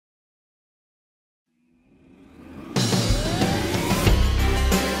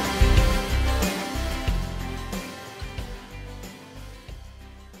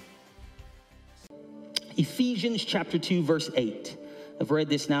Ephesians chapter 2, verse 8. I've read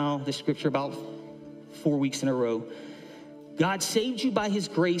this scripture about 4 weeks in a row. God saved you by his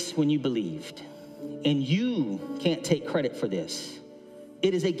grace when you believed, and you can't take credit for this.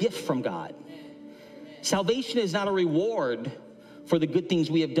 It is a gift from God. Salvation is not a reward for the good things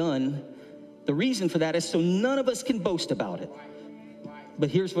we have done. The reason for that is so none of us can boast about it.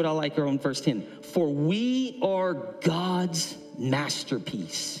 But here's what I like on verse 10. For we are God's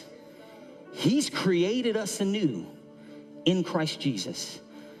masterpiece. He's created us anew in Christ Jesus.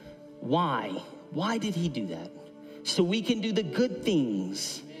 Why? Why did he do that? So we can do the good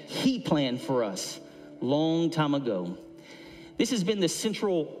things he planned for us long time ago. This has been the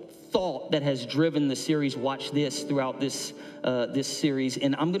central thought that has driven the series Watch This throughout this series,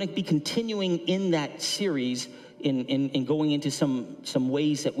 and I'm going to be continuing in that series in going into some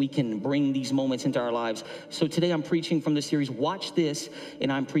ways that we can bring these moments into our lives. So today I'm preaching from the series Watch This,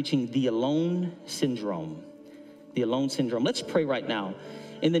 and I'm preaching the alone syndrome. The alone syndrome. Let's pray right now.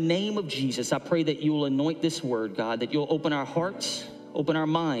 In the name of Jesus, I pray that you will anoint this word, God, that you'll open our hearts, open our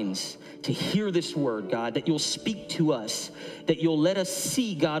minds to hear this word, God, that you'll speak to us, that you'll let us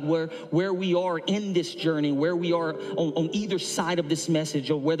see, God, where we are in this journey, where we are on either side of this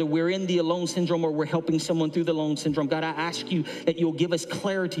message, or whether we're in the alone syndrome or we're helping someone through the alone syndrome. God, I ask you that you'll give us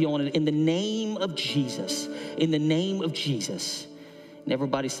clarity on it in the name of Jesus, in the name of Jesus. And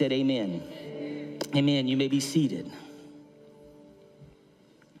everybody said amen. Amen. You may be seated.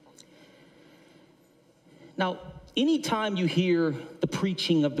 Now, anytime you hear the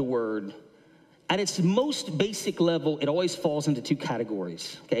preaching of the word, at its most basic level, it always falls into two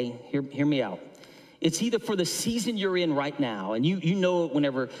categories, okay? Hear me out. It's either for the season you're in right now, and you know it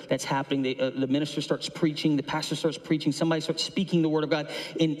whenever that's happening. The minister starts preaching, the pastor starts preaching, somebody starts speaking the word of God,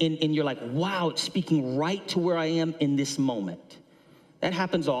 and you're like, wow, it's speaking right to where I am in this moment. That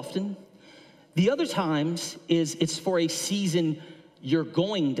happens often. The other times it's for a season you're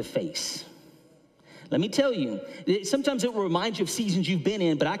going to face. Let me tell you, sometimes it will remind you of seasons you've been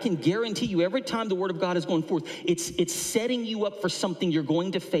in, but I can guarantee you every time the word of God is going forth, it's setting you up for something you're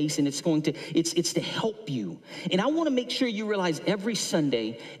going to face, and it's to help you. And I want to make sure you realize every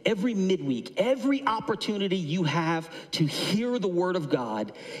Sunday, every midweek, every opportunity you have to hear the word of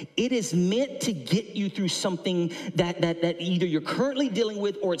God, it is meant to get you through something that either you're currently dealing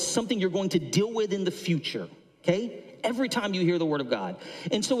with or it's something you're going to deal with in the future, okay? Every time you hear the word of God.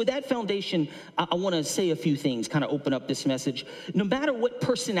 And so with that foundation, I want to say a few things, kind of open up this message. No matter what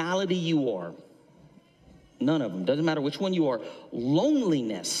personality you are, none of them, doesn't matter which one you are,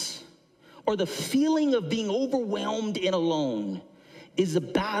 loneliness or the feeling of being overwhelmed and alone is a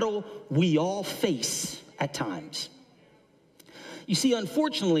battle we all face at times. You see,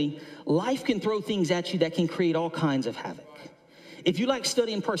 unfortunately, life can throw things at you that can create all kinds of havoc. If you like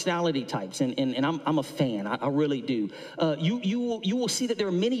studying personality types, and I'm a fan, I really do, you will see that there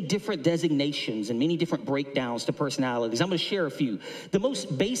are many different designations and many different breakdowns to personalities. I'm going to share a few. The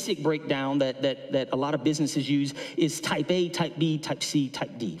most basic breakdown that a lot of businesses use is type A, type B, type C,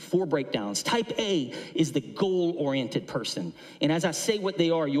 type D. 4 breakdowns. Type A is the goal-oriented person. And as I say what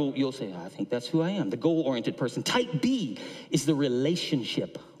they are, you'll say, I think that's who I am, the goal-oriented person. Type B is the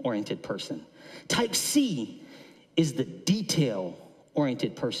relationship-oriented person. Type C is the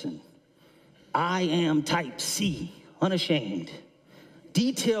detail-oriented person. I am type C, unashamed.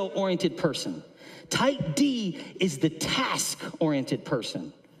 Detail-oriented person. Type D is the task-oriented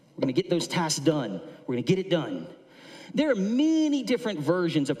person. We're going to get those tasks done. We're going to get it done. There are many different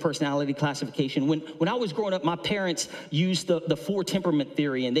versions of personality classification. When I was growing up, my parents used the 4 temperament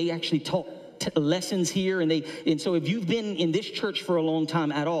theory, and they actually taught lessons here, and so if you've been in this church for a long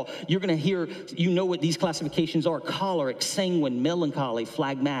time at all, you're going to hear, you know what these classifications are: choleric, sanguine, melancholy,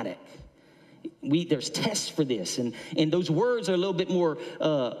 phlegmatic. There's tests for this, and those words are a little bit more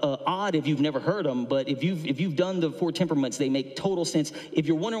odd if you've never heard them, but if you've done the 4 temperaments, they make total sense. If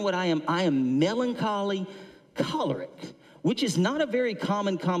you're wondering what I am melancholy choleric, which is not a very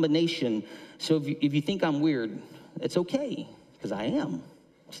common combination. So if you think I'm weird, it's okay, because I am.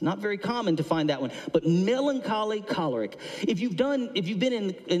 It's not very common to find that one, but melancholy choleric. If you've been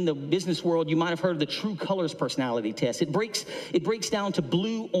in the business world, you might have heard of the True Colors personality test. It breaks down to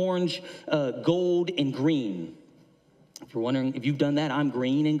blue, orange, gold, and green. If you're wondering if you've done that, I'm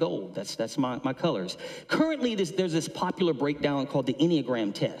green and gold. That's my colors. Currently, there's this popular breakdown called the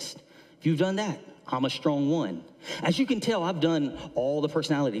Enneagram test. If you've done that, I'm a strong 1. As you can tell, I've done all the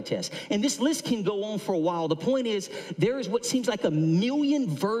personality tests. And this list can go on for a while. The point is, there is what seems like a million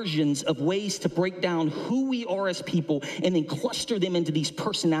versions of ways to break down who we are as people and then cluster them into these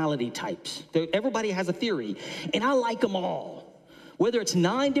personality types. Everybody has a theory, and I like them all. Whether it's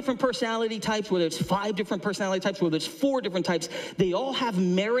 9 different personality types, whether it's 5 different personality types, whether it's 4 different types, they all have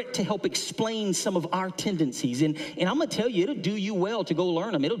merit to help explain some of our tendencies. And I'm gonna tell you, it'll do you well to go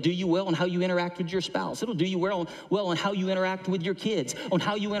learn them. It'll do you well on how you interact with your spouse. It'll do you well on how you interact with your kids, on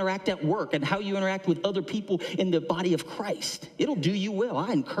how you interact at work, and how you interact with other people in the body of Christ. It'll do you well.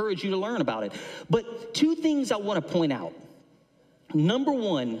 I encourage you to learn about it. But 2 things I wanna point out. Number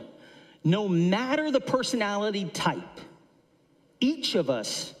 1, no matter the personality type, each of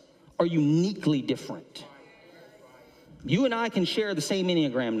us are uniquely different. You and I can share the same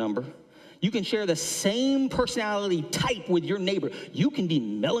Enneagram number. You can share the same personality type with your neighbor. You can be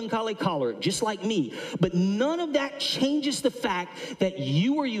melancholy choleric, just like me. But none of that changes the fact that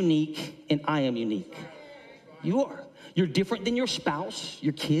you are unique and I am unique. You are. You're different than your spouse,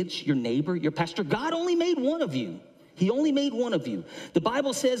 your kids, your neighbor, your pastor. God only made one of you. He only made one of you. The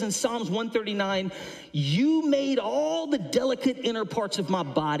Bible says in Psalms 139, you made all the delicate inner parts of my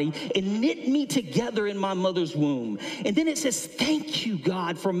body and knit me together in my mother's womb. And then it says, thank you,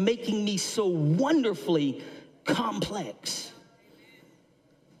 God, for making me so wonderfully complex.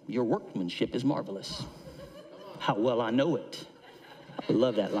 Your workmanship is marvelous. How well I know it. I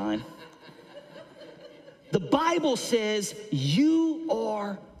love that line. The Bible says you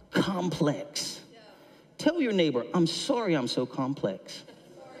are complex. Tell your neighbor, I'm sorry I'm so complex.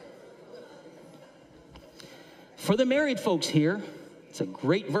 For the married folks here, it's a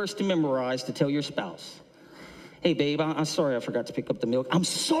great verse to memorize to tell your spouse. Hey, babe, I'm sorry I forgot to pick up the milk. I'm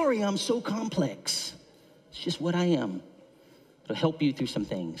sorry I'm so complex. It's just what I am. It'll help you through some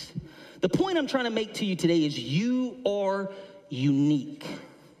things. The point I'm trying to make to you today is you are unique.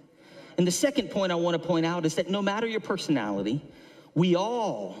 And the second point I want to point out is that no matter your personality, we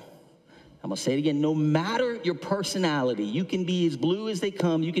all, I'm going to say it again, no matter your personality, you can be as blue as they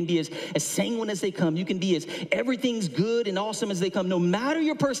come, you can be as sanguine as they come, you can be as everything's good and awesome as they come. No matter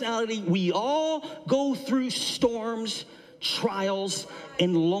your personality, we all go through storms, trials,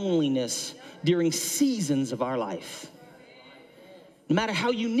 and loneliness during seasons of our life. No matter how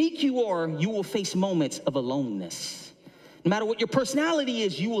unique you are, you will face moments of aloneness. No matter what your personality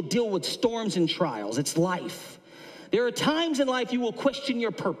is, you will deal with storms and trials. It's life. There are times in life you will question your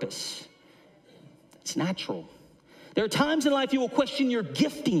purpose. It's natural. There are times in life you will question your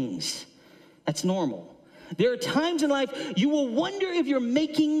giftings. That's normal. There are times in life you will wonder if you're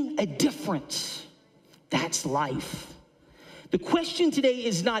making a difference. That's life. The question today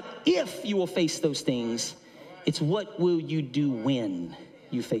is not if you will face those things, it's what will you do when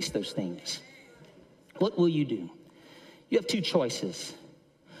you face those things. What will you do? You have 2 choices.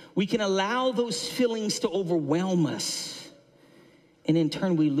 We can allow those feelings to overwhelm us, and in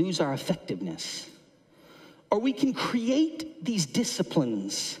turn we lose our effectiveness. Or we can create these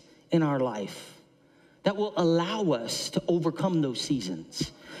disciplines in our life that will allow us to overcome those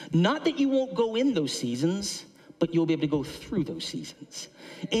seasons. Not that you won't go in those seasons, but you'll be able to go through those seasons.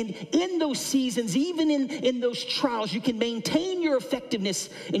 And in those seasons, even in those trials, you can maintain your effectiveness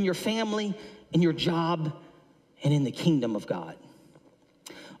in your family, in your job, and in the kingdom of God.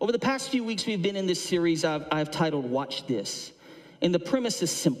 Over the past few weeks, we've been in this series I've titled, Watch This. And the premise is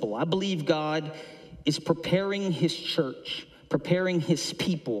simple. I believe God is preparing his church, preparing his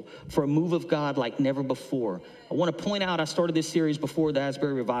people for a move of God like never before. I want to point out, I started this series before the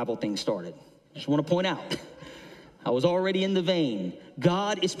Asbury Revival thing started. Just want to point out, I was already in the vein.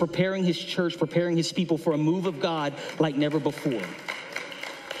 God is preparing his church, preparing his people for a move of God like never before.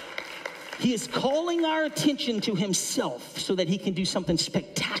 He is calling our attention to himself so that he can do something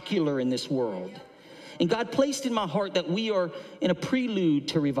spectacular in this world. And God placed in my heart that we are in a prelude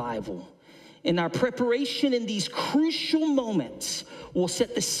to revival. And our preparation in these crucial moments will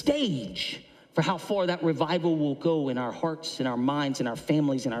set the stage for how far that revival will go in our hearts, in our minds, in our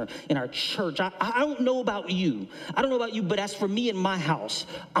families, in our church. I don't know about you. I don't know about you, but as for me and my house,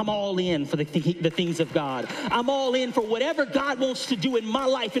 I'm all in for the things of God. I'm all in for whatever God wants to do in my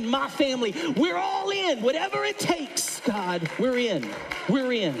life, in my family. We're all in. Whatever it takes, God, we're in.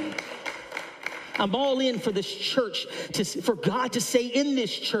 We're in. I'm all in for this church, for God to say in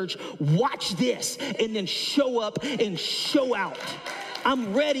this church, watch this, and then show up and show out.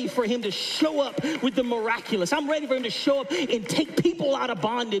 I'm ready for him to show up with the miraculous. I'm ready for him to show up and take people out of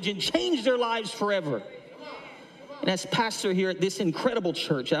bondage and change their lives forever. And as pastor here at this incredible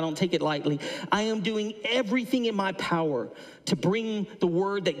church, I don't take it lightly, I am doing everything in my power to bring the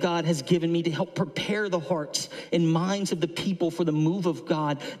word that God has given me to help prepare the hearts and minds of the people for the move of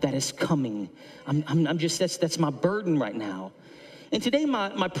God that is coming. That's my burden right now. And today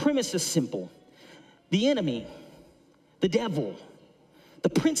my premise is simple. The enemy, the devil, the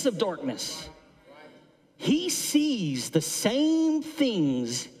prince of darkness, He sees the same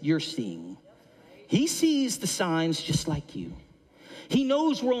things you're seeing. He sees the signs just like you. He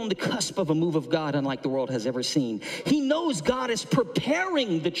knows we're on the cusp of a move of God unlike the world has ever seen. He knows God is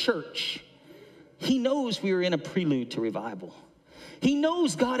preparing the church. He knows we are in a prelude to revival. He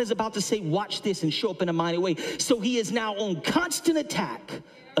knows God is about to say, watch this, and show up in a mighty way. So he is now on constant attack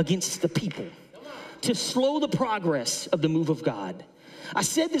against the people to slow the progress of the move of God. I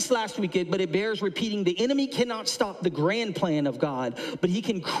said this last week, but it bears repeating. The enemy cannot stop the grand plan of God, but he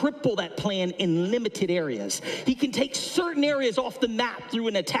can cripple that plan in limited areas. He can take certain areas off the map through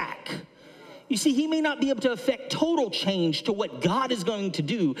an attack. You see, he may not be able to affect total change to what God is going to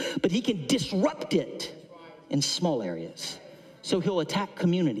do, but he can disrupt it in small areas. So he'll attack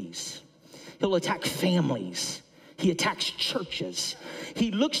communities. He'll attack families. He attacks churches.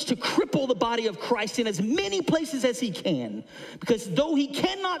 He looks to cripple the body of Christ in as many places as he can, because though he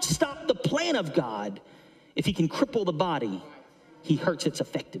cannot stop the plan of God, if he can cripple the body, he hurts its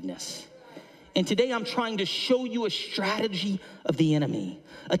effectiveness. And today I'm trying to show you a strategy of the enemy,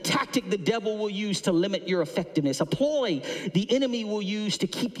 a tactic the devil will use to limit your effectiveness, a ploy the enemy will use to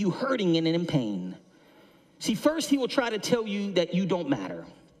keep you hurting and in pain. See, first he will try to tell you that you don't matter.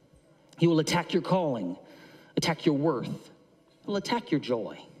 He will attack your calling, attack your worth. He'll attack your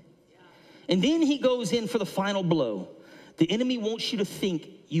joy. And then he goes in for the final blow. The enemy wants you to think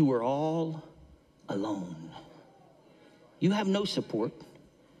you are all alone. You have no support.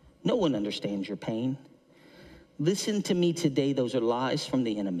 No one understands your pain. Listen to me today. Those are lies from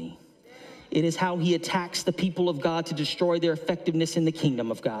the enemy. It is how he attacks the people of God to destroy their effectiveness in the kingdom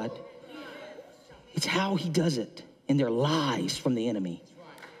of God. It's how he does it. And they're lies from the enemy.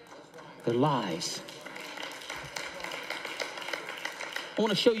 They're lies. I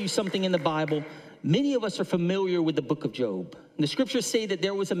want to show you something in the Bible. Many of us are familiar with the book of Job. And the scriptures say that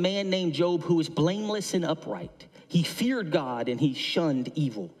there was a man named Job who was blameless and upright. He feared God and he shunned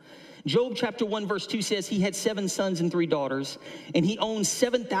evil. Job chapter 1 verse 2 says he had 7 sons and 3 daughters, and he owned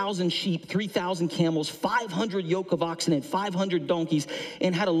 7,000 sheep, 3,000 camels, 500 yoke of oxen, and 500 donkeys,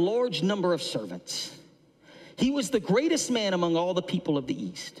 and had a large number of servants. He was the greatest man among all the people of the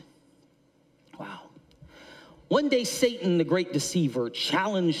East. Wow. One day, Satan, the great deceiver,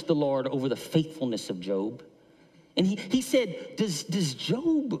 challenged the Lord over the faithfulness of Job. And he said, does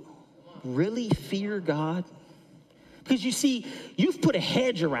Job really fear God? Because you see, you've put a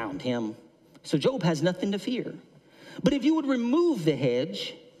hedge around him, so Job has nothing to fear. But if you would remove the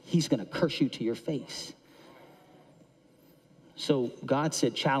hedge, he's going to curse you to your face. So God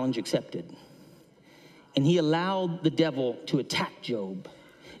said, challenge accepted. And he allowed the devil to attack Job.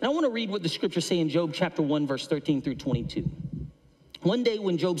 And I want to read what the scriptures say in Job chapter 1, verse 13 through 22. One day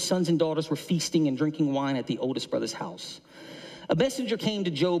when Job's sons and daughters were feasting and drinking wine at the oldest brother's house, a messenger came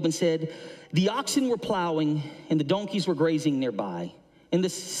to Job and said, the oxen were plowing and the donkeys were grazing nearby, and the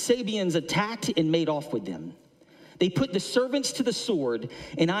Sabeans attacked and made off with them. They put the servants to the sword,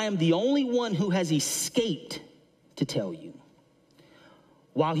 and I am the only one who has escaped to tell you.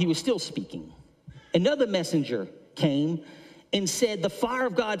 While he was still speaking, another messenger came and said, the fire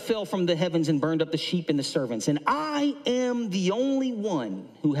of God fell from the heavens and burned up the sheep and the servants, and I am the only one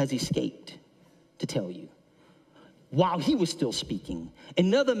who has escaped to tell you. While he was still speaking,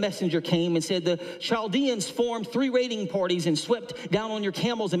 another messenger came and said, the Chaldeans formed 3 raiding parties and swept down on your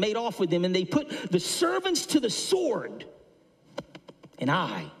camels and made off with them, and they put the servants to the sword, and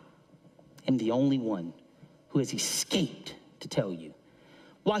I am the only one who has escaped to tell you.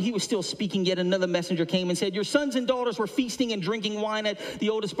 While he was still speaking, yet another messenger came and said, your sons and daughters were feasting and drinking wine at the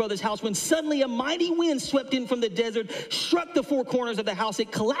oldest brother's house when suddenly a mighty wind swept in from the desert, struck the 4 corners of the house.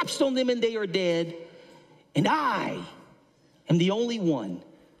 It collapsed on them and they are dead. And I am the only one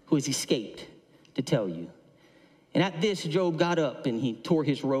who has escaped to tell you. And at this, Job got up and he tore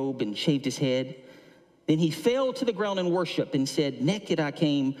his robe and shaved his head. Then he fell to the ground and worshiped and said, naked I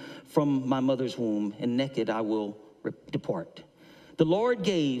came from my mother's womb, and naked I will depart. The Lord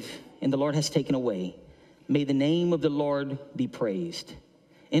gave, and the Lord has taken away. May the name of the Lord be praised.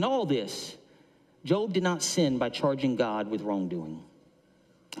 In all this, Job did not sin by charging God with wrongdoing.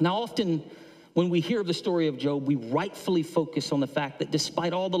 Now, often when we hear of the story of Job, we rightfully focus on the fact that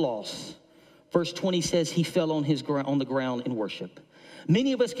despite all the loss, verse 20 says he fell on the ground in worship.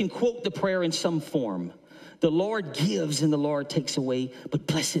 Many of us can quote the prayer in some form. The Lord gives and the Lord takes away, but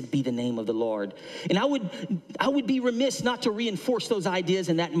blessed be the name of the Lord. And I would be remiss not to reinforce those ideas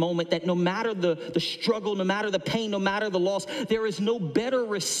in that moment, that no matter the struggle, no matter the pain, no matter the loss, there is no better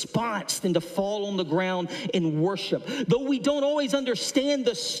response than to fall on the ground in worship. Though we don't always understand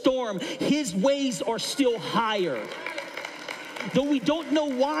the storm, his ways are still higher. Though we don't know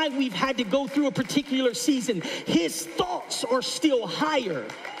why we've had to go through a particular season, his thoughts are still higher.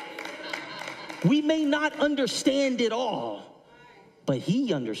 We may not understand it all, but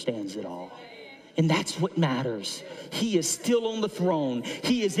he understands it all. And that's what matters. He is still on the throne.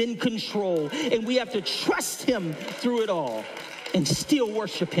 He is in control. And we have to trust him through it all and still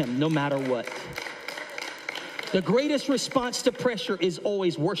worship him no matter what. The greatest response to pressure is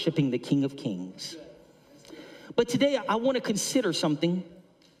always worshiping the King of Kings. But today I want to consider something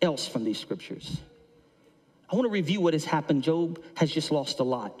else from these scriptures. I want to review what has happened. Job has just lost a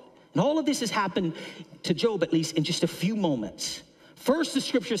lot. And all of this has happened to Job, at least, in just a few moments. First, the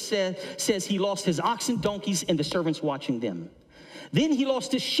scripture says he lost his oxen, donkeys, and the servants watching them. Then he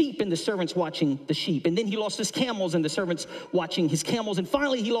lost his sheep and the servants watching the sheep. And then he lost his camels and the servants watching his camels. And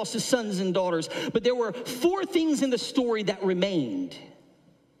finally, he lost his sons and daughters. But there were 4 things in the story that remained.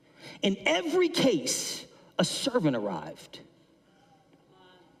 In every case, a servant arrived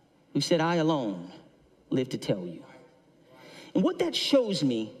who said, I alone live to tell you. And what that shows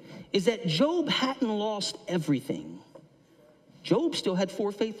me is that Job hadn't lost everything. Job still had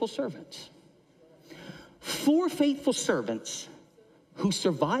 4 faithful servants. 4 faithful servants who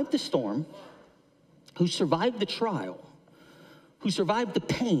survived the storm, who survived the trial, who survived the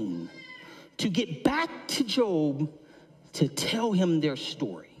pain, to get back to Job to tell him their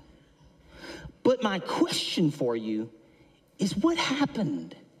story. But my question for you is, what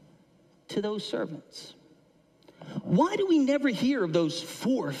happened to those servants? Why do we never hear of those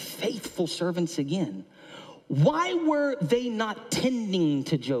 4 faithful servants again? Why were they not tending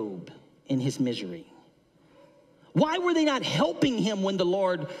to Job in his misery? Why were they not helping him when the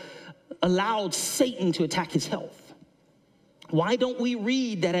Lord allowed Satan to attack his health? Why don't we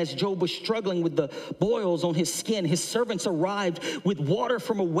read that as Job was struggling with the boils on his skin, his servants arrived with water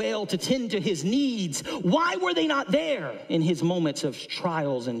from a well to tend to his needs? Why were they not there in his moments of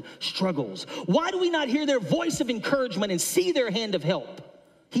trials and struggles? Why do we not hear their voice of encouragement and see their hand of help?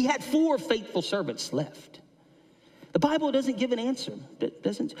 He had 4 faithful servants left. The Bible doesn't give an answer. It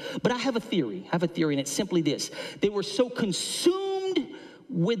doesn't. But I have a theory. And it's simply this. They were so consumed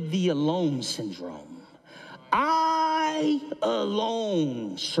with the alone syndrome. I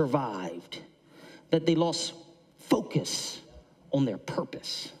alone survived, that they lost focus on their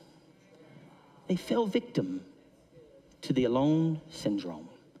purpose. They fell victim to the alone syndrome.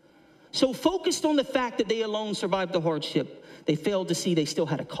 So focused on the fact that they alone survived the hardship, they failed to see they still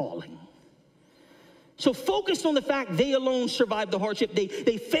had a calling. So focused on the fact they alone survived the hardship, they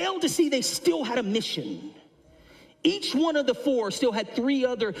failed to see they still had a mission. Each one of the 4 still had 3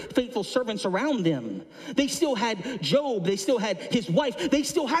 other faithful servants around them. They still had Job, they still had his wife, they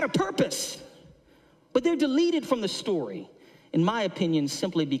still had a purpose. But they're deleted from the story, in my opinion,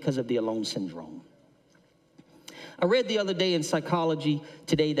 simply because of the alone syndrome. I read the other day in Psychology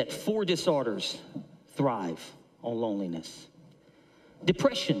Today that 4 disorders thrive on loneliness.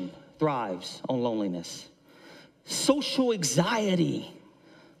 Depression thrives on loneliness. Social anxiety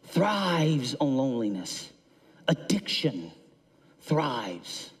thrives on loneliness. Addiction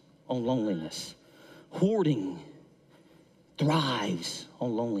thrives on loneliness. Hoarding thrives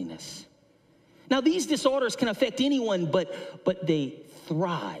on loneliness. Now, these disorders can affect anyone, but they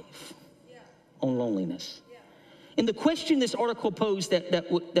thrive on loneliness. And the question this article posed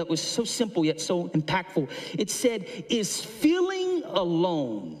that was so simple yet so impactful, it said, is feeling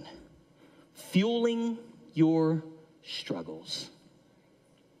alone fueling your struggles?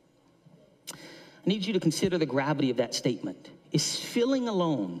 I need you to consider the gravity of that statement. Is feeling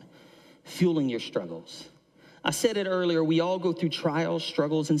alone fueling your struggles? I said it earlier, we all go through trials,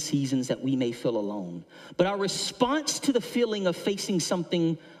 struggles, and seasons that we may feel alone. But our response to the feeling of facing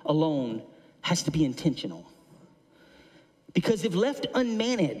something alone has to be intentional. Because if left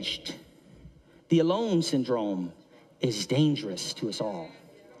unmanaged, the alone syndrome is dangerous to us all.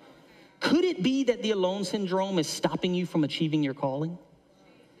 Could it be that the alone syndrome is stopping you from achieving your calling?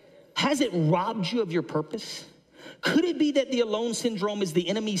 Has it robbed you of your purpose? Could it be that the alone syndrome is the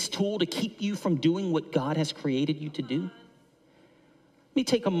enemy's tool to keep you from doing what God has created you to do? Let me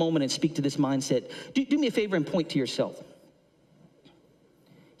take a moment and speak to this mindset. Do me a favor and point to yourself.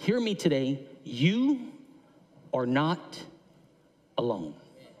 Hear me today. You are not alone.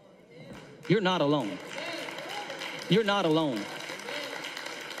 You're not alone. You're not alone.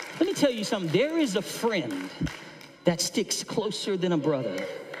 Let me tell you something. There is a friend that sticks closer than a brother.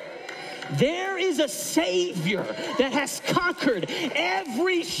 There is a Savior that has conquered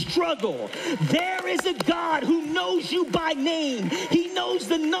every struggle. There is a God who knows you by name. He knows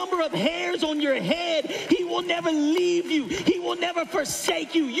the number of hairs on your head. He will never leave you. He will never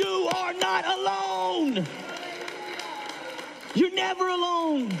forsake you. You are not alone. You're never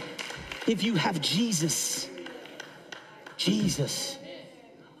alone if you have Jesus. Jesus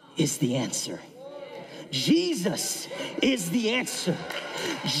is the answer. Jesus is the answer.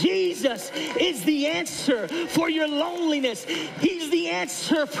 Jesus is the answer for your loneliness. He's the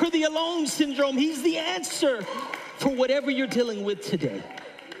answer for the alone syndrome. He's the answer for whatever you're dealing with today.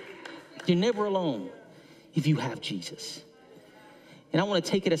 You're never alone if you have Jesus. And I want to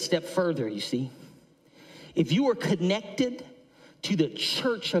take it a step further, you see. If you are connected to the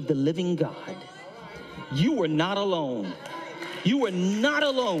church of the living God, you are not alone. You are not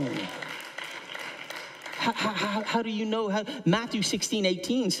alone. How do you know? Matthew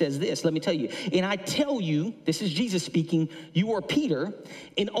 16:18 says this. Let me tell you. And I tell you, this is Jesus speaking, you are Peter,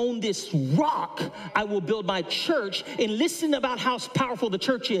 and on this rock I will build my church. And listen about how powerful the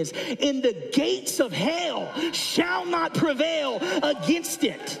church is. And the gates of hell shall not prevail against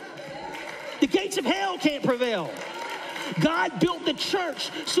it. The gates of hell can't prevail. God built the church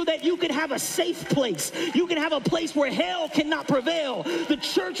so that you could have a safe place. You can have a place where hell cannot prevail. The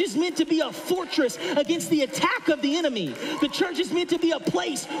church is meant to be a fortress against the attack of the enemy. The church is meant to be a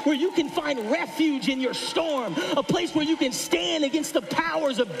place where you can find refuge in your storm, a place where you can stand against the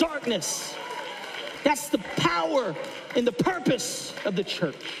powers of darkness. That's the power and the purpose of the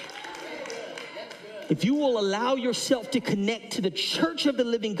church. If you will allow yourself to connect to the church of the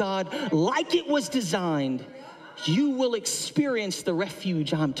living God like it was designed, you will experience the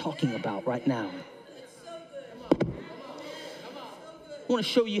refuge I'm talking about right now. I want to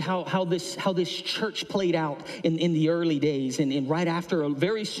show you how this church played out in the early days. And right after,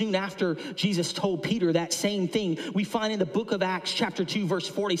 very soon after Jesus told Peter that same thing, we find in the book of Acts chapter 2, verse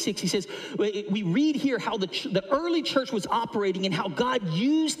 46, he says, we read here how the early church was operating and how God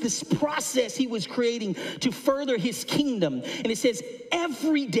used this process he was creating to further his kingdom. And it says,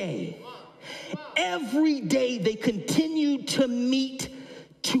 every day they continued to meet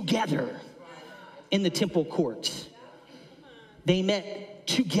together in the temple courts. They met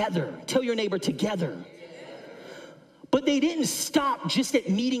together. Tell your neighbor, together. But they didn't stop just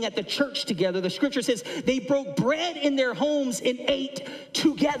at meeting at the church together. The scripture says they broke bread in their homes and ate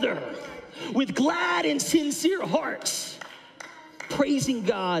together with glad and sincere hearts, praising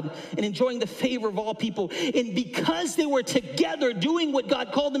God and enjoying the favor of all people. And because they were together doing what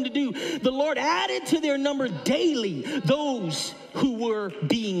God called them to do, the Lord added to their number daily those who were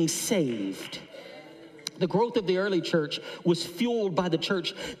being saved. The growth of the early church was fueled by the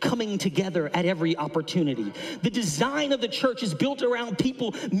church coming together at every opportunity. The design of the church is built around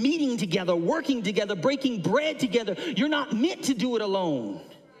people meeting together, working together, breaking bread together. You're not meant to do it alone.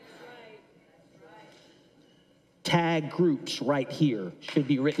 Tag groups right here should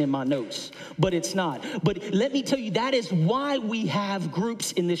be written in my notes, but it's not. But let me tell you, that is why we have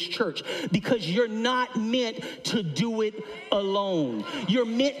groups in this church, because you're not meant to do it alone. You're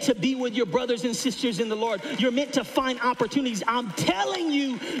meant to be with your brothers and sisters in the Lord. You're meant to find opportunities. I'm telling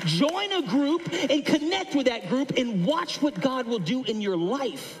you, join a group and connect with that group and watch what God will do in your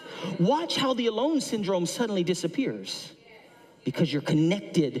life. Watch how the alone syndrome suddenly disappears because you're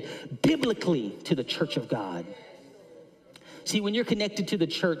connected biblically to the church of God. See, when you're connected to the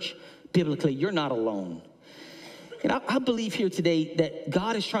church biblically, you're not alone. And I believe here today that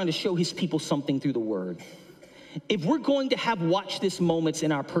God is trying to show his people something through the word. If we're going to have watch this moments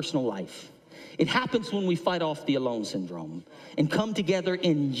in our personal life, it happens when we fight off the alone syndrome and come together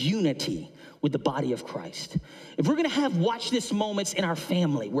in unity with the body of Christ. If we're gonna have watch this moments in our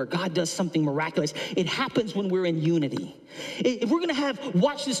family where God does something miraculous, it happens when we're in unity. If we're gonna have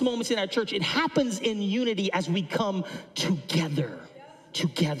watch this moments in our church, it happens in unity as we come together.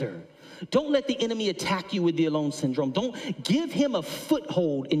 Don't let the enemy attack you with the alone syndrome. Don't give him a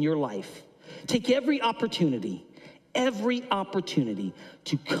foothold in your life. Take every opportunity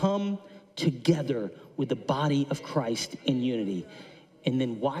to come together with the body of Christ in unity, and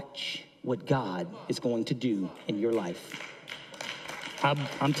then watch what God is going to do in your life.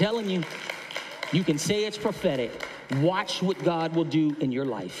 I'm telling you, you can say it's prophetic. Watch what God will do in your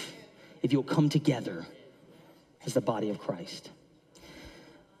life if you'll come together as the body of Christ.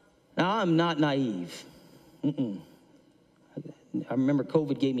 Now, I'm not naive. I remember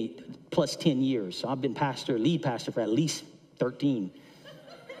COVID gave me plus 10 years, so I've been lead pastor for at least 13.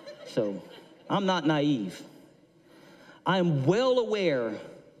 So I'm not naive. I am well aware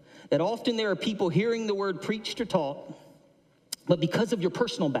that often there are people hearing the word preached or taught, but because of your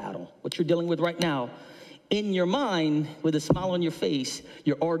personal battle, what you're dealing with right now, in your mind, with a smile on your face,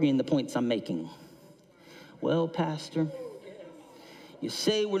 you're arguing the points I'm making. Well, Pastor, you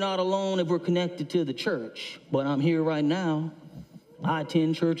say we're not alone if we're connected to the church, but I'm here right now. I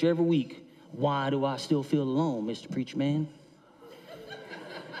attend church every week. Why do I still feel alone, Mr. Preacher Man?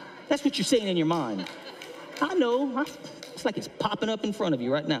 That's what you're saying in your mind. I know. It's like it's popping up in front of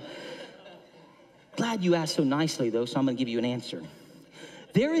you right now. Glad you asked so nicely, though, so I'm going to give you an answer.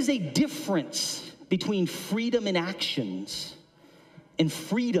 There is a difference between freedom in actions and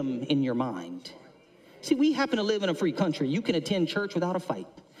freedom in your mind. See, we happen to live in a free country. You can attend church without a fight.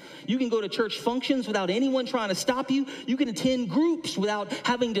 You can go to church functions without anyone trying to stop you. You can attend groups without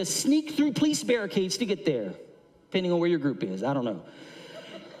having to sneak through police barricades to get there, depending on where your group is. I don't know.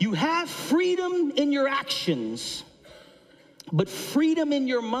 You have freedom in your actions, but freedom in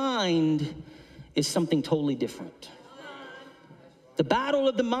your mind is something totally different. The battle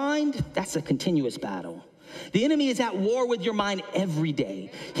of the mind, that's a continuous battle. The enemy is at war with your mind every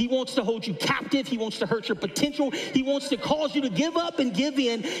day. He wants to hold you captive. He wants to hurt your potential. He wants to cause you to give up and give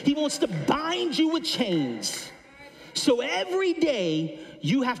in. He wants to bind you with chains. So every day,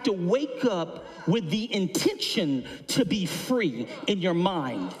 you have to wake up with the intention to be free in your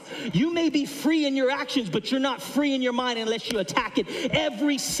mind. You may be free in your actions, but you're not free in your mind unless you attack it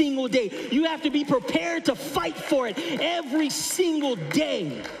every single day. You have to be prepared to fight for it every single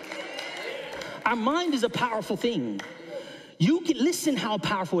day. Our mind is a powerful thing. You can listen how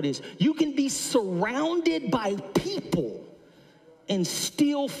powerful it is. You can be surrounded by people and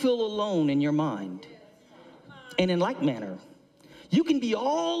still feel alone in your mind. And in like manner, you can be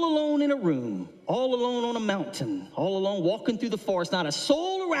all alone in a room, all alone on a mountain, all alone walking through the forest, not a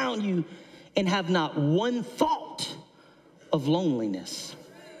soul around you, and have not one thought of loneliness.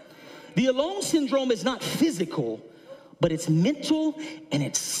 The alone syndrome is not physical, but it's mental and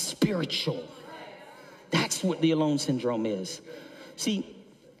it's spiritual. That's what the alone syndrome is. See,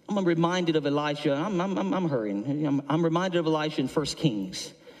 I'm reminded of Elijah. I'm hurrying. I'm reminded of Elijah in 1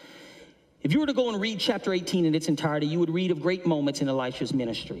 Kings. If you were to go and read chapter 18 in its entirety, you would read of great moments in Elisha's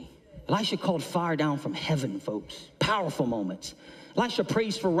ministry. Elisha called fire down from heaven, folks. Powerful moments. Elisha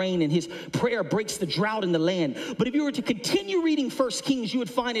prays for rain, and his prayer breaks the drought in the land. But if you were to continue reading 1 Kings, you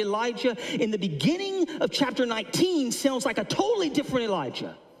would find Elijah in the beginning of chapter 19 sounds like a totally different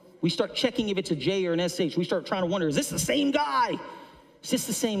Elijah. We start checking if it's a J or an SH. We start trying to wonder, is this the same guy? Is this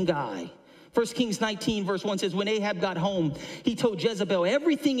the same guy? 1 Kings 19 verse 1 says, when Ahab got home, he told Jezebel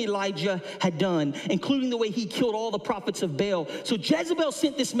everything Elijah had done, including the way he killed all the prophets of Baal. So Jezebel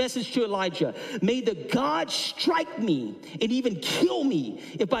sent this message to Elijah: may the God strike me and even kill me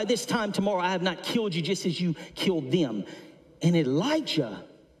if by this time tomorrow I have not killed you just as you killed them. And Elijah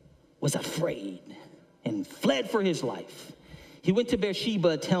was afraid and fled for his life. He went to Beersheba,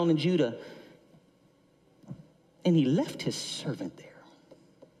 a town in Judah, and he left his servant there.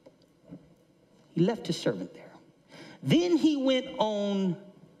 He left his servant there. Then he went on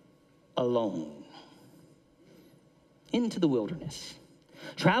alone into the wilderness,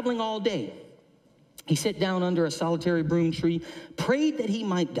 traveling all day. He sat down under a solitary broom tree, prayed that he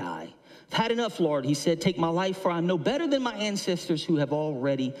might die. I've had enough, Lord, he said, take my life, for I'm no better than my ancestors who have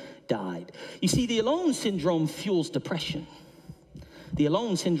already died. You see, the alone syndrome fuels depression. The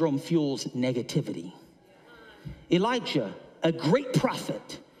alone syndrome fuels negativity. Elijah, a great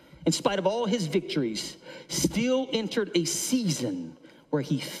prophet, in spite of all his victories, still entered a season where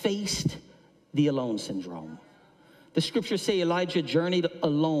he faced the alone syndrome. The scriptures say Elijah journeyed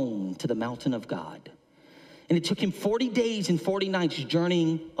alone to the mountain of God. And it took him 40 days and 40 nights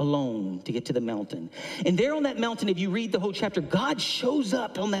journeying alone to get to the mountain. And there on that mountain, if you read the whole chapter, God shows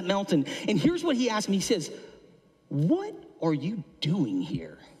up on that mountain. And here's what he asked me. He says, what are you doing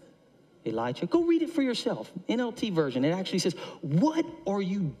here, Elijah? Go read it for yourself. NLT version, it actually says, what are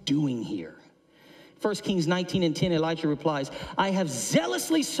you doing here? 1 Kings 19 and 10, Elijah replies, I have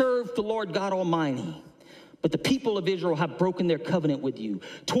zealously served the Lord God Almighty, but the people of Israel have broken their covenant with you,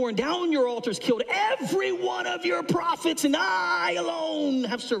 torn down your altars, killed every one of your prophets, and I alone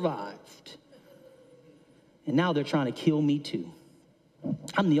have survived. And now they're trying to kill me too.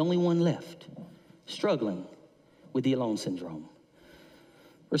 I'm the only one left, struggling with the alone syndrome.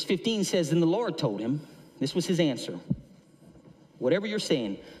 Verse 15 says, then the Lord told him, this was his answer. Whatever you're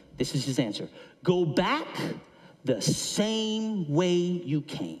saying, this is his answer. Go back the same way you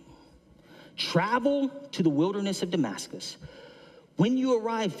came. Travel to the wilderness of Damascus. When you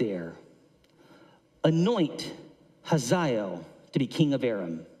arrive there, anoint Hazael to be king of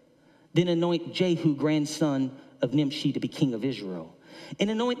Aram. Then anoint Jehu, grandson of Nimshi, to be king of Israel. And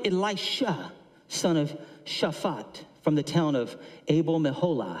anoint Elisha, son of Shaphat, from the town of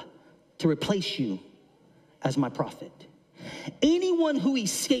Abel-Meholah, to replace you as my prophet. Anyone who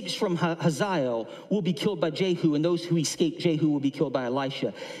escapes from Hazael will be killed by Jehu, and those who escape Jehu will be killed by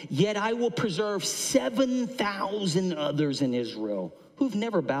Elisha. Yet I will preserve 7,000 others in Israel who've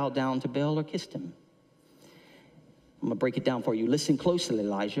never bowed down to Baal or kissed him. I'm going to break it down for you. Listen closely,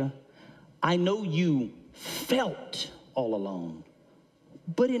 Elijah. I know you felt all alone,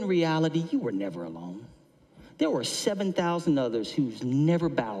 but in reality, you were never alone. There were 7,000 others who's never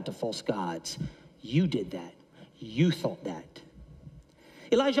bowed to false gods. You did that. You thought that.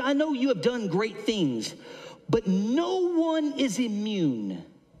 Elijah, I know you have done great things, but no one is immune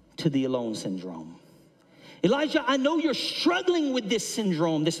to the alone syndrome. Elijah, I know you're struggling with this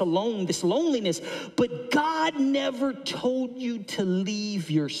syndrome, this loneliness, but God never told you to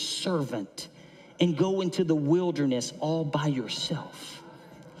leave your servant and go into the wilderness all by yourself.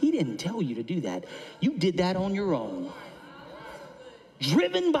 He didn't tell you to do that. You did that on your own.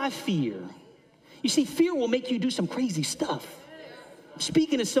 Driven by fear. You see, fear will make you do some crazy stuff.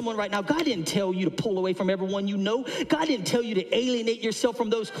 Speaking to someone right now, God didn't tell you to pull away from everyone you know. God didn't tell you to alienate yourself from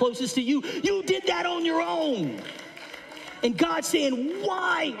those closest to you. You did that on your own. And God's saying,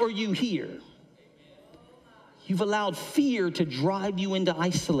 why are you here? You've allowed fear to drive you into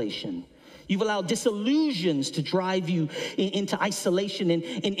isolation. You've allowed disillusions to drive you into isolation.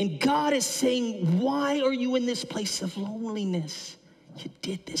 And God is saying, why are you in this place of loneliness? You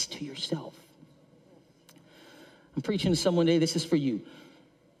did this to yourself. I'm preaching to someone today, this is for you.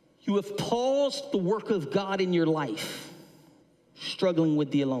 You have paused the work of God in your life, struggling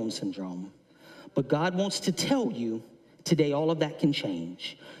with the alone syndrome. But God wants to tell you today all of that can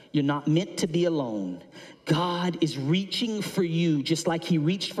change. You're not meant to be alone. God is reaching for you just like he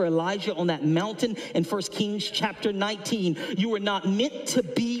reached for Elijah on that mountain in 1 Kings chapter 19. You are not meant to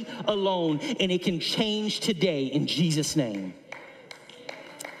be alone, and it can change today in Jesus' name.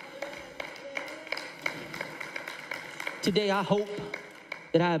 Today, I hope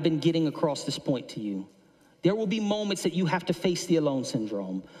that I have been getting across this point to you. There will be moments that you have to face the alone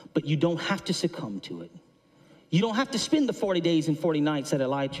syndrome, but you don't have to succumb to it. You don't have to spend the 40 days and 40 nights that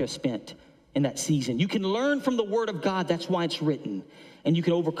Elijah spent in that season. You can learn from the word of God. That's why it's written. And you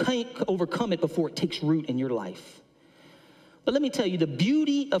can overcome it before it takes root in your life. But let me tell you, the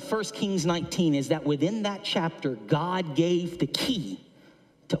beauty of 1 Kings 19 is that within that chapter, God gave the key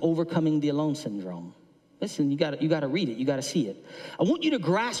to overcoming the alone syndrome. Listen, you got to read it. You got to see it. I want you to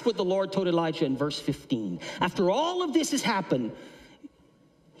grasp what the Lord told Elijah in verse 15. After all of this has happened,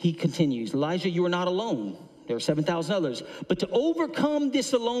 he continues, Elijah, you are not alone. There are 7,000 others. But to overcome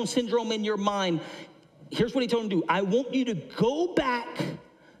this alone syndrome in your mind, here's what he told him to do. I want you to go back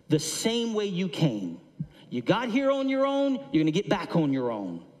the same way you came. You got here on your own, you're going to get back on your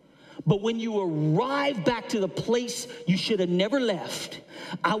own. But when you arrive back to the place you should have never left,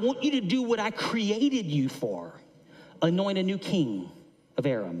 I want you to do what I created you for. Anoint a new king of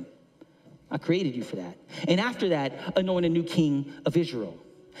Aram. I created you for that. And after that, anoint a new king of Israel.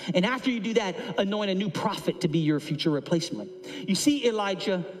 And after you do that, anoint a new prophet to be your future replacement. You see,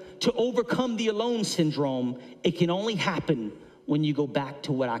 Elijah, to overcome the alone syndrome, it can only happen when you go back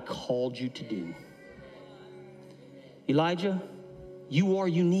to what I called you to do. Elijah, you are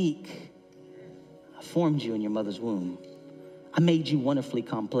unique. I formed you in your mother's womb. I made you wonderfully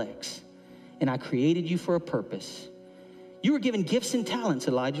complex, and I created you for a purpose. You were given gifts and talents,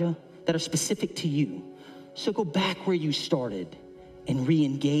 Elijah, that are specific to you. So go back where you started and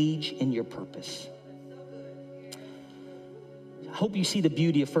re-engage in your purpose. I hope you see the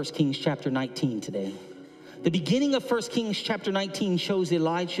beauty of 1 Kings chapter 19 today. The beginning of 1 Kings chapter 19 shows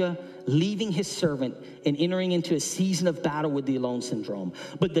Elijah leaving his servant and entering into a season of battle with the alone syndrome.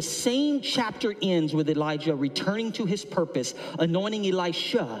 But the same chapter ends with Elijah returning to his purpose, anointing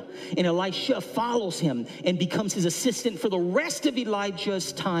Elisha, and Elisha follows him and becomes his assistant for the rest of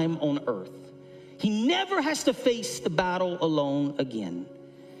Elijah's time on earth. He never has to face the battle alone again.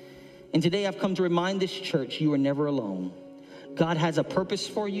 And today I've come to remind this church, you are never alone. God has a purpose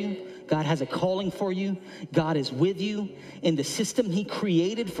for you. God has a calling for you. God is with you. And the system he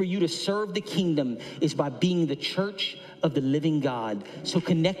created for you to serve the kingdom is by being the church of the living God. So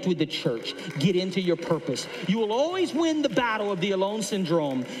connect with the church. Get into your purpose. You will always win the battle of the alone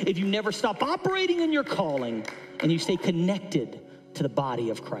syndrome if you never stop operating in your calling and you stay connected to the body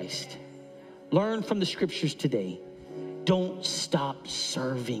of Christ. Learn from the scriptures today. Don't stop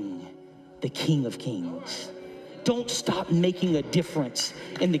serving the King of Kings. Don't stop making a difference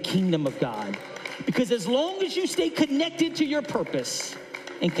in the kingdom of God. Because as long as you stay connected to your purpose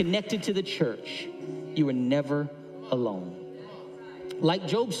and connected to the church, you are never alone. Like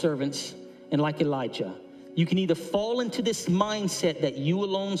Job's servants and like Elijah, you can either fall into this mindset that you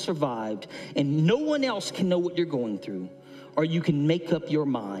alone survived and no one else can know what you're going through, or you can make up your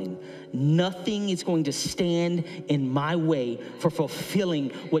mind. Nothing is going to stand in my way for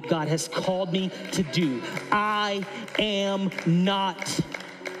fulfilling what God has called me to do. I am not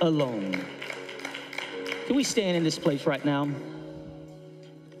alone. Can we stand in this place right now?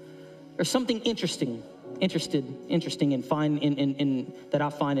 There's something interesting that I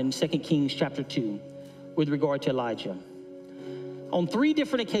find in 2 Kings chapter 2 with regard to Elijah. On 3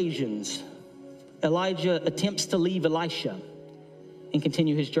 different occasions, Elijah attempts to leave Elisha and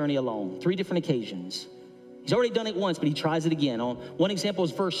continue his journey alone. 3 different occasions. He's already done it once, but he tries it again. On one example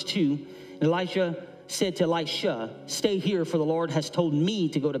is verse 2. Elijah said to Elisha, "Stay here, for the Lord has told me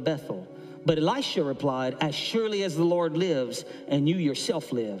to go to Bethel." But Elisha replied, "As surely as the Lord lives and you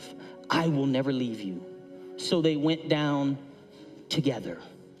yourself live, I will never leave you." So they went down together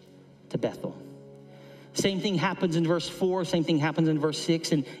to Bethel. Same thing happens in verse 4, same thing happens in verse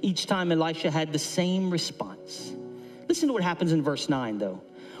 6, and each time Elisha had the same response. Listen to what happens in verse 9, though.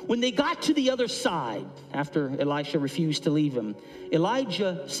 When they got to the other side, after Elisha refused to leave him,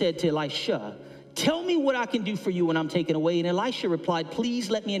 Elijah said to Elisha, "Tell me what I can do for you when I'm taken away." And Elisha replied, "Please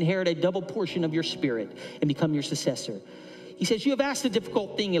let me inherit a double portion of your spirit and become your successor." He says, "You have asked a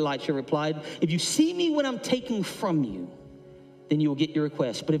difficult thing," Elisha replied. "If you see me when I'm taken from you, then you will get your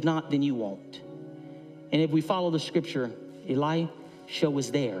request. But if not, then you won't." And if we follow the scripture, Elisha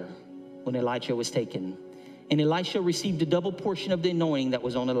was there when Elijah was taken. And Elisha received a double portion of the anointing that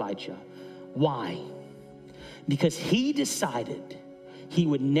was on Elijah. Why? Because he decided he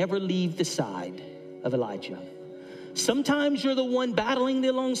would never leave the side of Elijah. Sometimes you're the one battling the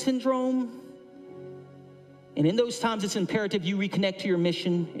alone syndrome. And in those times, it's imperative you reconnect to your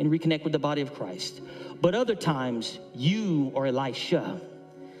mission and reconnect with the body of Christ. But other times, you are Elisha,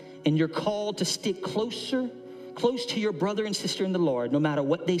 and you're called to stick close to your brother and sister in the Lord, no matter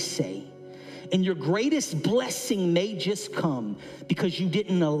what they say. And your greatest blessing may just come because you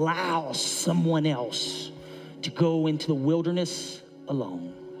didn't allow someone else to go into the wilderness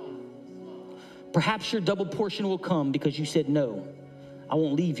alone. Perhaps your double portion will come because you said, "No, I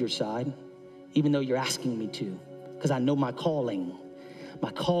won't leave your side, even though you're asking me to, because I know my calling.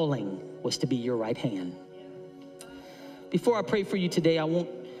 My calling was to be your right hand." Before I pray for you today, I want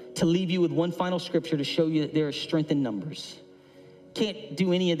to leave you with one final scripture to show you that there is strength in numbers. Can't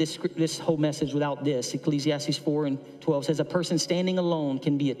do any of this whole message without this. Ecclesiastes 4:12 says, "A person standing alone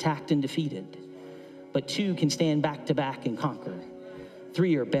can be attacked and defeated, but 2 can stand back to back and conquer.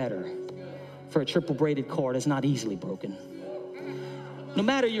 3 are better, for a triple braided cord is not easily broken." No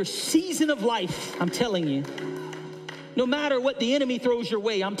matter your season of life, I'm telling you, no matter what the enemy throws your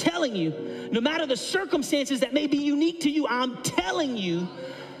way, I'm telling you, no matter the circumstances that may be unique to you, I'm telling you,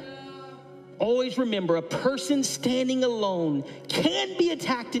 always remember, a person standing alone can be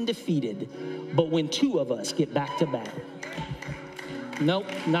attacked and defeated, but when 2 of us get back to back, nope,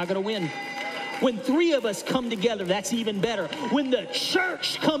 not gonna win. When 3 of us come together, that's even better. When the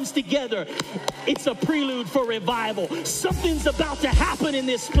church comes together, it's a prelude for revival. Something's about to happen in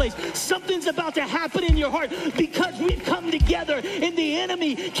this place. Something's about to happen in your heart because we've come together, and the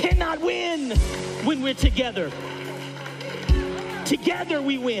enemy cannot win when we're together. Together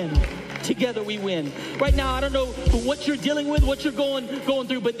we win. Together we win. Right now, I don't know what you're dealing with, what you're going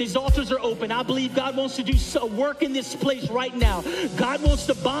through, but these altars are open. I believe God wants to do work in this place right now. God wants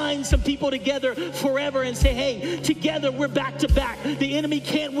to bind some people together forever and say, "Hey, together we're back to back. The enemy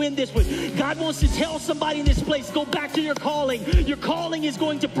can't win this one." God wants to tell somebody in this place, go back to your calling. Your calling is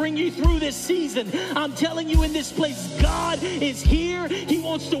going to bring you through this season. I'm telling you, in this place, God is here. He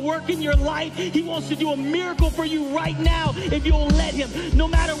wants to work in your life. He wants to do a miracle for you right now if you'll let him. No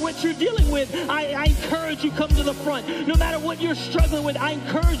matter what you're dealing with, I encourage you, come to the front. No matter what you're struggling with, I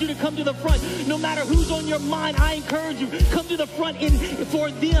encourage you to come to the front. No matter who's on your mind, I encourage you, come to the front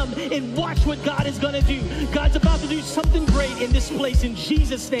for them and watch what God is going to do. God's about to do something great in this place in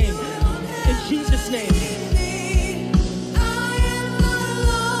Jesus' name. In Jesus' name.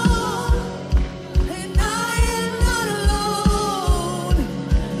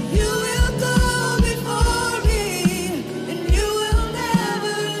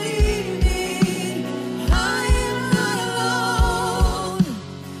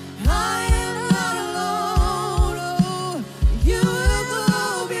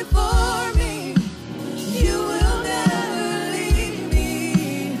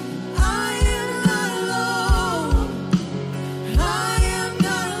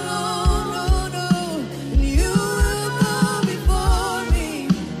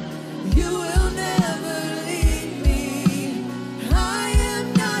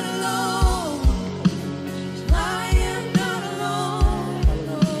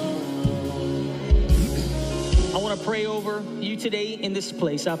 Pray over you today in this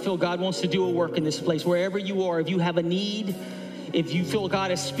place. I feel God wants to do a work in this place. Wherever you are, if you have a need, if you feel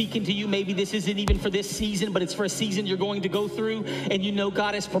God is speaking to you, maybe this isn't even for this season, but it's for a season you're going to go through, and you know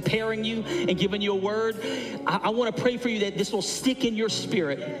God is preparing you and giving you a word, I want to pray for you that this will stick in your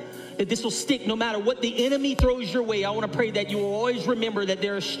spirit. stick no matter what the enemy throws your way. I want to pray that you will always remember that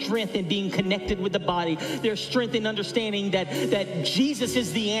there is strength in being connected with the body. There's strength in understanding that Jesus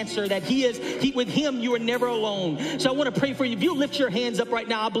is the answer, that with him you are never alone. So I want to pray for you. If you lift your hands up right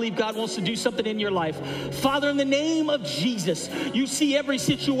now, I believe God wants to do something in your life. Father, in the name of Jesus, you see every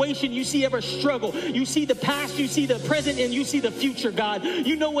situation, you see every struggle, you see the past, you see the present, and you see the future, God.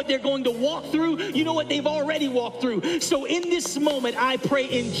 You know what they're going to walk through. You know what they've already walked through. So in this moment, I pray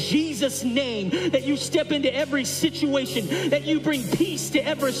in Jesus' name that you step into every situation, that you bring peace to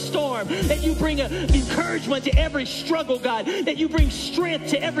every storm, that you bring encouragement to every struggle, God, that you bring strength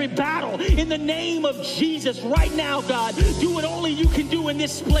to every battle. In the name of Jesus, right now, God, do what only you can do in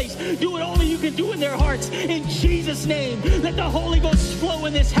this place. Do what only you can do in their hearts. In Jesus' name, let the Holy Ghost flow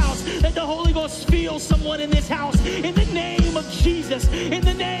in this house. Let the Holy Ghost feel someone in this house. In the name of Jesus, in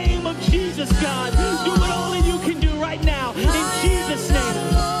the name of Jesus, God, do what only you can do right now. In Jesus' name.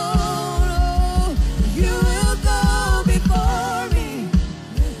 You will go before me.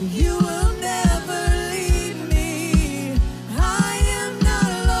 You will never leave me. I am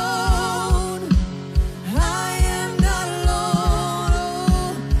not alone. I am not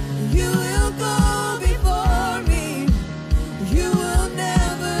alone. You will go before me. You will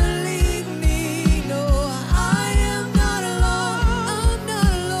never leave me. No, I am not alone. I'm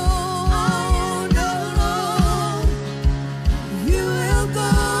not alone. I am not alone. You will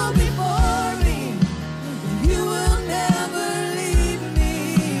go before me. You will never leave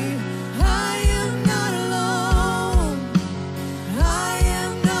me. I am not alone. I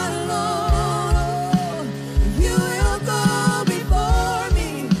am not alone. You will go before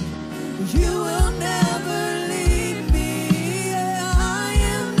me. You will never leave me. I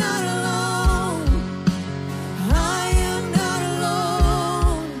am not alone. I am not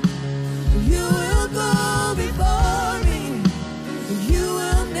alone. You will go before me. You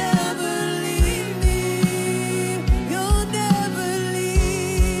will never leave me. You'll never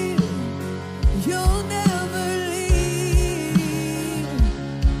leave. You'll never leave.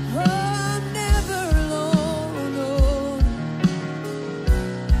 Oh, I'm never alone. No.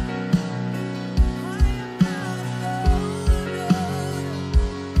 I am not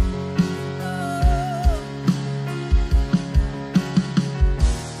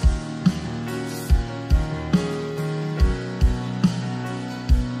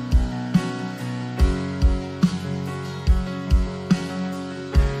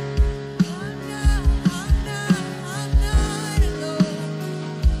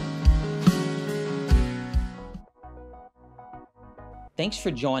Thanks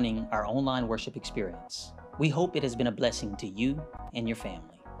for joining our online worship experience. We hope it has been a blessing to you and your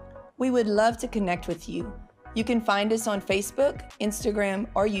family. We would love to connect with you. You can find us on Facebook, Instagram,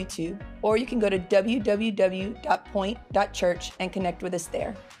 or YouTube, or you can go to www.point.church and connect with us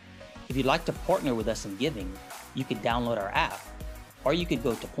there. If you'd like to partner with us in giving, you could download our app, or you could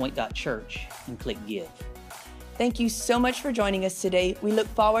go to point.church and click Give. Thank you so much for joining us today. We look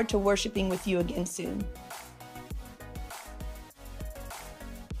forward to worshiping with you again soon.